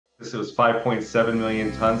It was 5.7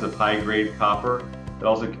 million tons of high-grade copper. It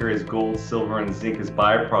also carries gold, silver, and zinc as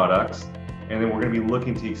byproducts. And then we're going to be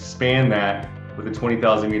looking to expand that with a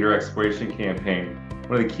 20,000-meter exploration campaign.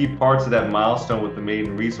 One of the key parts of that milestone with the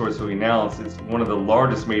maiden resource that we announced is one of the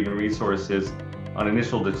largest maiden resources on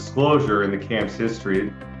initial disclosure in the camp's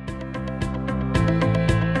history.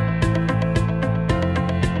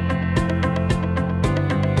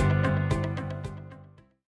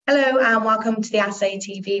 Hello and welcome to the Assay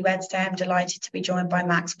TV, where today I'm delighted to be joined by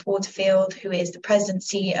Max Porterfield, who is the President,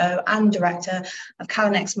 CEO and Director of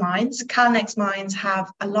Callinex Mines. Callinex Mines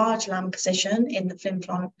have a large land position in the Flin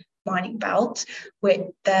Flon Mining Belt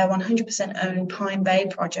with their 100% owned Pine Bay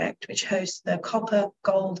project, which hosts the copper,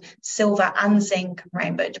 gold, silver and zinc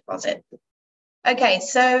Rainbow deposit. Okay,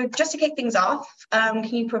 so just to kick things off, can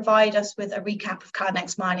you provide us with a recap of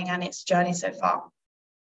Callinex Mining and its journey so far?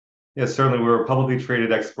 Yes, certainly. We're a publicly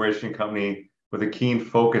traded exploration company with a keen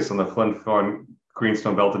focus on the Flin Flon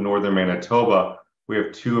Greenstone Belt in northern Manitoba. We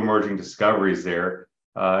have two emerging discoveries there,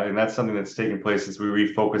 and that's something that's taken place since we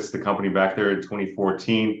refocused the company back there in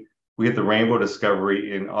 2014. We hit the Rainbow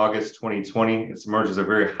discovery in August 2020. It's emerged as a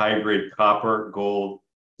very high-grade copper, gold,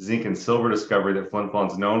 zinc, and silver discovery that Flin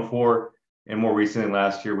Flon's known for. And more recently,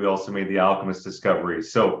 last year, we also made the Alchemist discovery.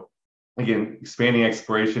 So, again, expanding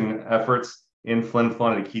exploration efforts in Flin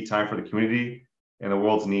Flon at a key time for the community and the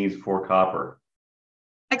world's needs for copper.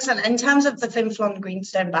 Excellent. In terms of the Flin Flon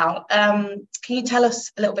Greenstone Belt, can you tell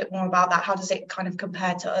us a little bit more about that? How does it kind of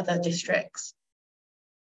compare to other districts?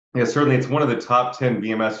 Yeah, certainly. It's one of the top 10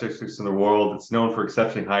 VMS districts in the world. It's known for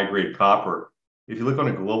exceptionally high-grade copper. If you look on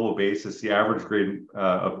a global basis, the average grade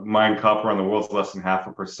of mined copper on the world is less than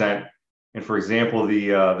 0.5%. And for example,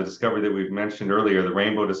 the discovery that we've mentioned earlier, the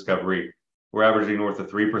Rainbow discovery, we're averaging north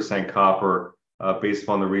of 3% copper based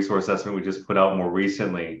upon the resource estimate we just put out more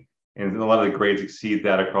recently. And a lot of the grades exceed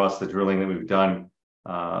that across the drilling that we've done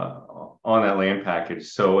on that land package.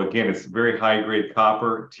 So again, it's very high grade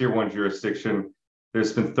copper, tier 1 jurisdiction.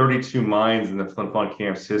 There's been 32 mines in the Flin Flon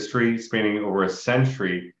camp's history, spanning over a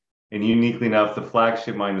century. And uniquely enough, the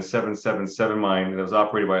flagship mine, the 777 mine that was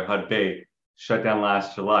operated by Hudbay, shut down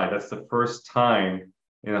last July. That's the first time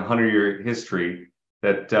in a 100-year history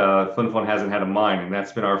that Flin Flon hasn't had a mine, and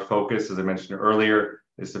that's been our focus, as I mentioned earlier,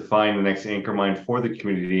 is to find the next anchor mine for the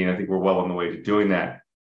community, and I think we're well on the way to doing that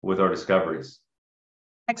with our discoveries.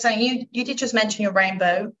 Excellent. You did just mention your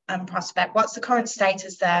Rainbow prospect. What's the current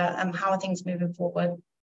status there, and how are things moving forward?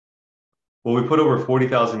 Well, we put over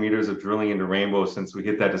 40,000 meters of drilling into Rainbow since we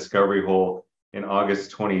hit that discovery hole in August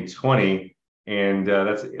 2020, and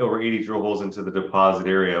that's over 80 drill holes into the deposit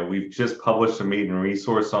area. We've just published a maiden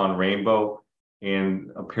resource on Rainbow and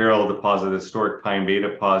a parallel deposit, historic Pine Bay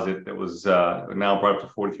deposit that was now brought up to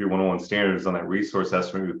 43101 standards on that resource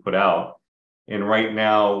estimate we put out. And right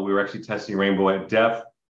now, we're actually testing Rainbow at depth,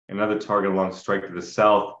 another target along strike to the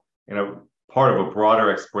south, and a part of a broader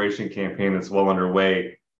exploration campaign that's well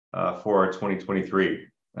underway for our 2023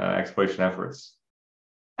 exploration efforts.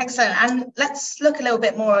 Excellent. And let's look a little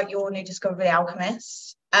bit more at your new discovery,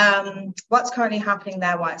 Alchemist. What's currently happening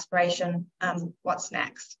there? What exploration? What's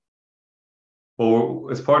next? Well,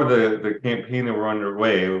 as part of the campaign that we're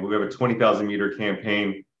underway, we have a 20,000 meter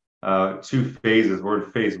campaign, 2 phases. We're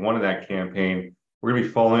in phase 1 of that campaign. We're going to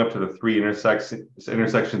be following up to the 3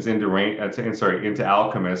 intersections into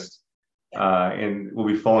Alchemist, and we'll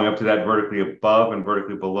be following up to that vertically above and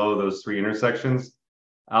vertically below those 3 intersections.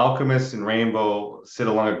 Alchemist and Rainbow sit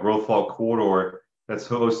along a growth fault corridor that's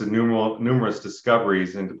hosted numerous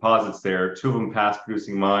discoveries and deposits there. 2 of them past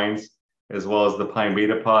producing mines, as well as the Pine Bay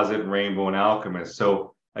deposit, Rainbow and Alchemist.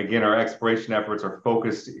 So again, our exploration efforts are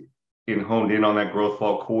focused and honed in on that growth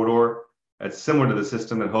fault corridor. It's similar to the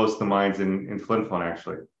system that hosts the mines in Flin Flon,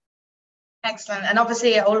 actually. Excellent. And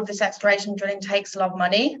obviously, all of this exploration drilling takes a lot of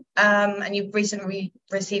money. And you've recently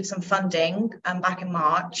received some funding back in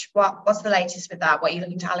March. What's the latest with that? What are you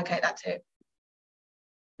looking to allocate that to?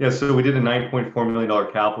 Yeah, so we did a $9.4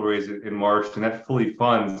 million capital raise in March, and that fully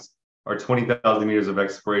funds our 20,000 meters of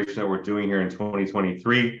exploration that we're doing here in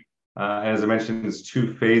 2023. As I mentioned, it's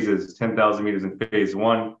 2 phases, 10,000 meters in phase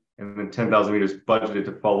 1, and then 10,000 meters budgeted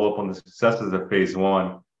to follow up on the successes of phase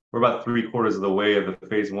 1. We're about 3/4 of the way of the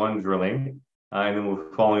phase 1 drilling, and then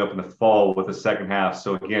we're following up in the fall with the second half.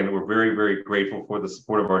 So again, we're very, very grateful for the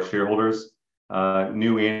support of our shareholders,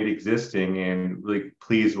 new and existing, and really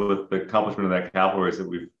pleased with the accomplishment of that capital raise that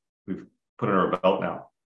we've put in our belt now.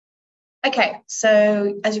 Okay,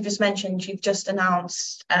 so as you just mentioned, you've just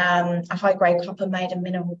announced a high-grade copper maiden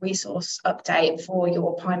mineral resource update for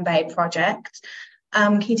your Pine Bay project.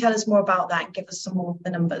 Can you tell us more about that and give us some more of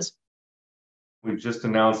the numbers? we've just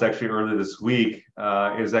announced actually earlier this week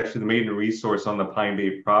is actually the maiden resource on the Pine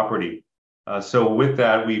Bay property. So with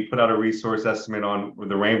that, we put out a resource estimate on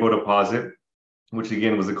the Rainbow deposit, which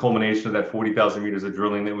again was a culmination of that 40,000 meters of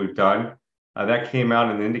drilling that we've done. That came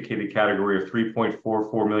out in the indicated category of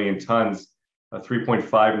 3.44 million tons,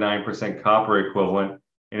 3.59% copper equivalent.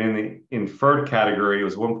 And in the inferred category, it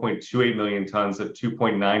was 1.28 million tons of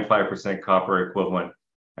 2.95% copper equivalent.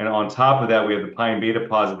 And on top of that, we have the Pine Bay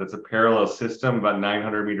deposit that's a parallel system about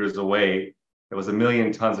 900 meters away. It was 1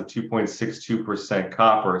 million tons of 2.62%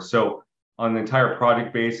 copper. So on the entire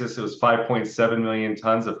project basis, it was 5.7 million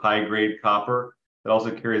tons of high-grade copper that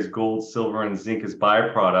also carries gold, silver, and zinc as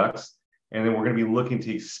byproducts. And then we're going to be looking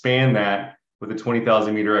to expand that with a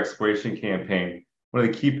 20,000 meter exploration campaign. One of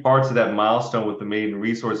the key parts of that milestone with the maiden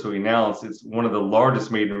resource that we announced, it's one of the largest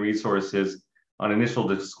maiden resources on initial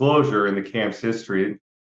disclosure in the camp's history.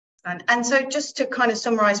 And so just to kind of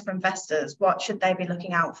summarize for investors, what should they be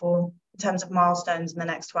looking out for in terms of milestones in the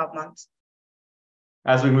next 12 months?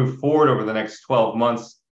 As we move forward over the next 12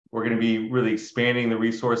 months, we're going to be really expanding the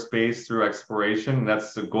resource base through exploration.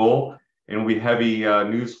 That's the goal. And we'll be heavy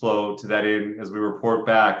news flow to that end as we report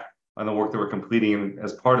back on the work that we're completing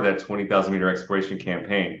as part of that 20,000 meter exploration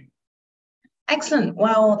campaign. Excellent.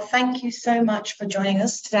 Well, thank you so much for joining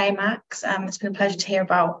us today, Max. It's been a pleasure to hear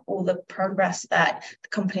about all the progress that the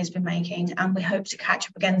company has been making, and we hope to catch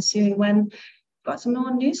up again soon when we've got some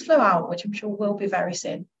more news flow out, which I'm sure will be very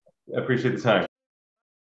soon. I appreciate the time.